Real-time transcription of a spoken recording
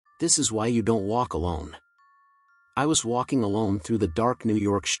This is why you don't walk alone. I was walking alone through the dark New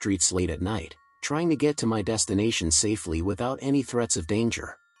York streets late at night, trying to get to my destination safely without any threats of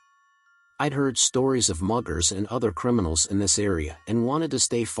danger. I'd heard stories of muggers and other criminals in this area and wanted to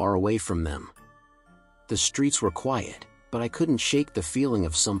stay far away from them. The streets were quiet, but I couldn't shake the feeling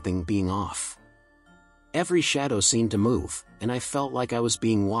of something being off. Every shadow seemed to move, and I felt like I was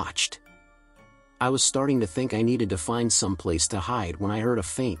being watched. I was starting to think I needed to find some place to hide when I heard a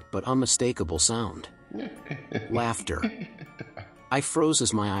faint but unmistakable sound. Laughter. I froze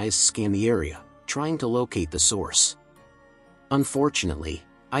as my eyes scanned the area, trying to locate the source. Unfortunately,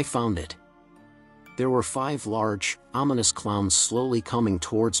 I found it. There were 5 large, ominous clowns slowly coming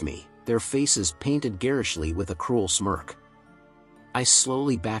towards me, their faces painted garishly with a cruel smirk. I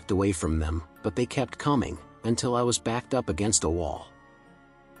slowly backed away from them, but they kept coming, until I was backed up against a wall.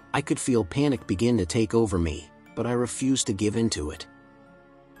 I could feel panic begin to take over me, but I refused to give in to it.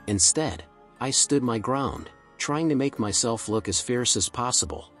 Instead, I stood my ground, trying to make myself look as fierce as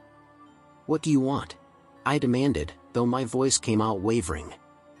possible. "What do you want?" I demanded, though my voice came out wavering.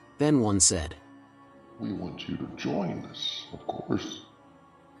 Then one said, "We want you to join us, of course."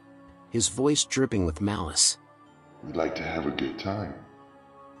 His voice dripping with malice. "We'd like to have a good time."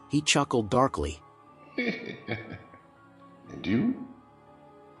 He chuckled darkly. "And you?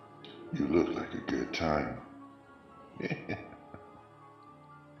 You look like a good time."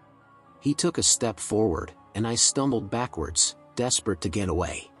 He took a step forward, and I stumbled backwards, desperate to get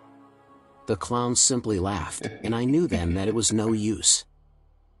away. The clown simply laughed, and I knew then that it was no use.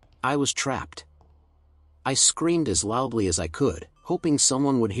 I was trapped. I screamed as loudly as I could, hoping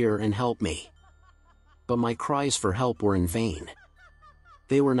someone would hear and help me. But my cries for help were in vain.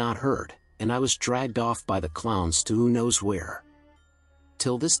 They were not heard, and I was dragged off by the clowns to who knows where.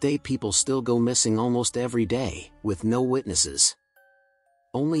 Till this day people still go missing almost every day, with no witnesses.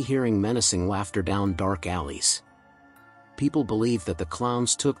 Only hearing menacing laughter down dark alleys. People believe that the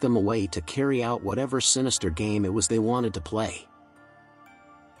clowns took them away to carry out whatever sinister game it was they wanted to play.